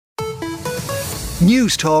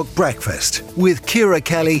News Talk Breakfast with Ciara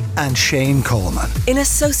Kelly and Shane Coleman. In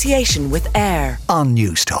association with AIR On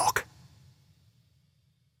News Talk.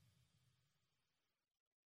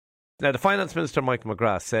 Now, the Finance Minister Michael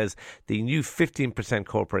McGrath says the new 15%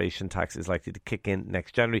 corporation tax is likely to kick in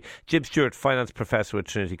next January. Jim Stewart, Finance Professor at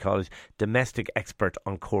Trinity College, domestic expert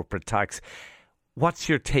on corporate tax. What's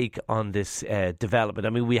your take on this development? I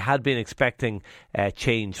mean, we had been expecting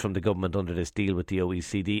change from the government under this deal with the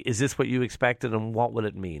OECD. Is this what you expected, and what will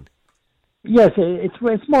it mean? Yes,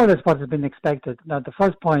 it's more or less what has been expected. Now, the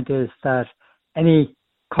first point is that any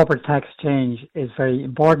corporate tax change is very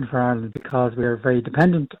important for Ireland because we are very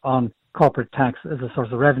dependent on corporate tax as a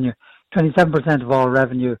source of revenue. 27% of all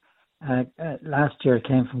revenue last year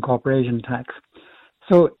came from corporation tax.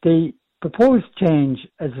 So the proposed change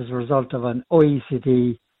is as a result of an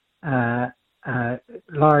OECD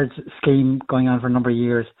large scheme going on for a number of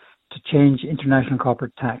years to change international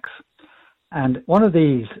corporate tax. And one of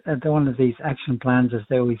these action plans, as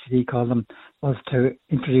the OECD call them, was to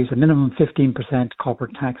introduce a minimum 15%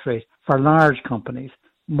 corporate tax rate for large companies,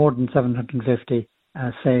 more than 750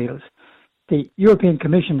 sales. The European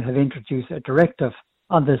Commission have introduced a directive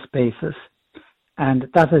on this basis, and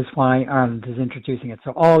that is why Ireland is introducing it.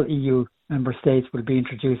 So all EU member states will be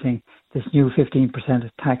introducing this new 15%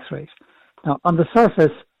 tax rate. Now, on the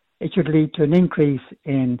surface, it should lead to an increase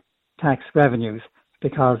in tax revenues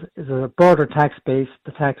because there's a broader tax base.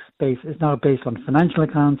 The tax base is now based on financial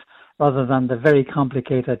accounts rather than the very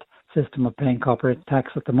complicated system of paying corporate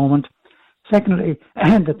tax at the moment. Secondly,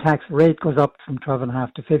 the tax rate goes up from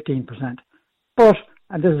 12.5% to 15%. But,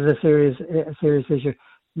 and this is a serious issue,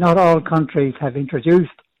 not all countries have introduced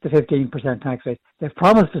the 15% tax rate. They've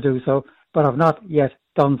promised to do so, but have not yet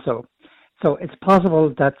done so. So it's possible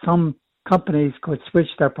that some companies could switch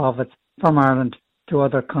their profits from Ireland to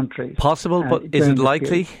other countries. Possible, but is it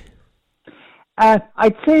likely?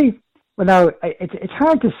 I'd say, well, now, it's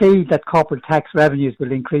hard to see that corporate tax revenues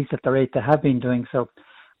will increase at the rate they have been doing so.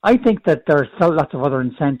 I think that there are still lots of other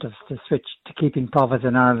incentives to switch to keeping profits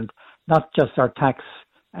in Ireland, not just our tax,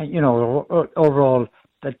 overall,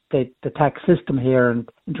 the tax system here and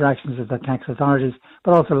interactions with the tax authorities,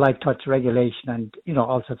 but also light touch regulation and,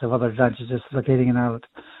 all sorts of other advantages locating in Ireland.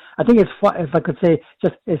 I think if I could say,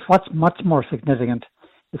 it's what's much more significant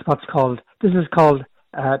is this is called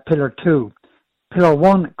Pillar 2. Pillar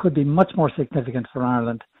 1 could be much more significant for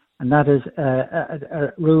Ireland, and that is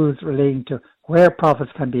rules relating to where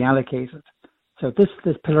profits can be allocated. So this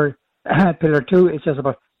Pillar 2 is just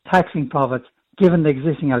about taxing profits given the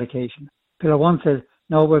existing allocation. Pillar 1 says,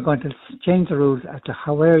 no, we're going to change the rules as to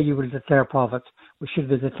where you will declare profits, which should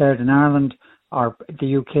be declared in Ireland or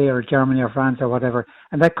the UK or Germany or France or whatever,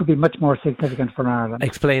 and that could be much more significant for Ireland.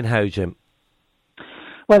 Explain how, Jim.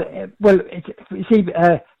 Well, you see,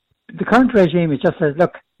 the current regime, it just says,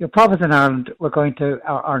 look, your profits in Ireland, we're going to,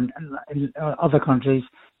 or in other countries,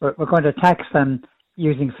 we're going to tax them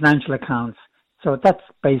using financial accounts. So that's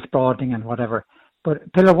base broadening and whatever.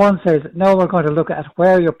 But Pillar 1 says, no, we're going to look at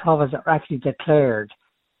where your profits are actually declared.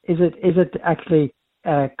 Is it actually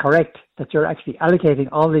correct that you're actually allocating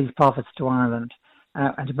all these profits to Ireland?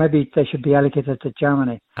 And maybe they should be allocated to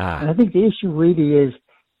Germany. And I think the issue really is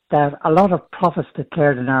that a lot of profits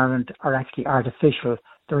declared in Ireland are actually artificial,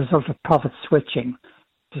 the result of profit switching,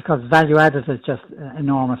 because value added is just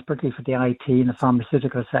enormous, particularly for the IT and the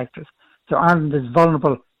pharmaceutical sectors. So Ireland is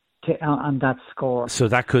vulnerable on that score. So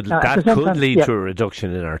that could lead to a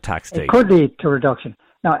reduction in our tax take. It could lead to a reduction.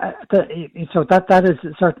 Now, so that is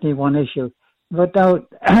certainly one issue. But now,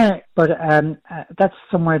 that's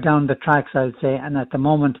somewhere down the tracks, I would say. And at the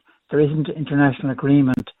moment, there isn't international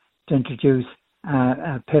agreement to introduce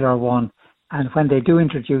Pillar 1. And when they do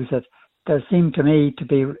introduce it, there seem to me to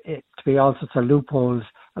be all sorts of loopholes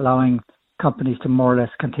allowing companies to more or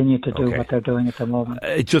less continue to do what they're doing at the moment.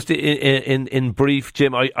 Just in brief,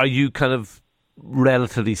 Jim, are you kind of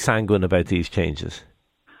relatively sanguine about these changes?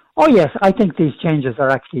 Oh yes, I think these changes are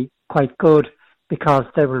actually quite good because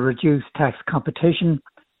they will reduce tax competition.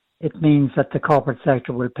 It means that the corporate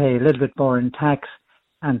sector will pay a little bit more in tax,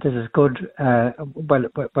 and this is good.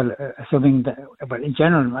 Assuming that, in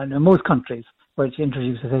general, in most countries where it's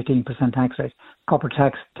introduced a 15% tax rate, corporate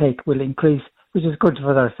tax take will increase, which is good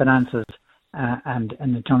for their finances and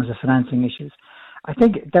in terms of financing issues. I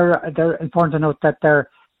think they're important to note that there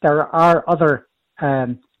are other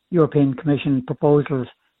European Commission proposals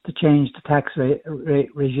to change the tax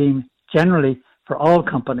regime generally for all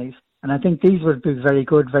companies, and I think these would be very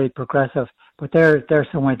good, very progressive. But they're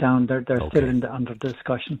somewhere down. They're still under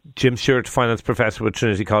discussion. Jim Stewart, Finance Professor with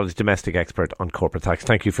Trinity College, domestic expert on corporate tax.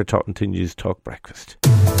 Thank you for talking to News Talk Breakfast.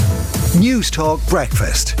 News Talk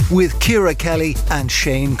Breakfast with Ciara Kelly and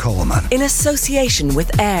Shane Coleman. In association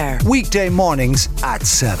with AIR. Weekday mornings at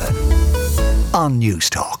 7 on News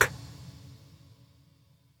Talk.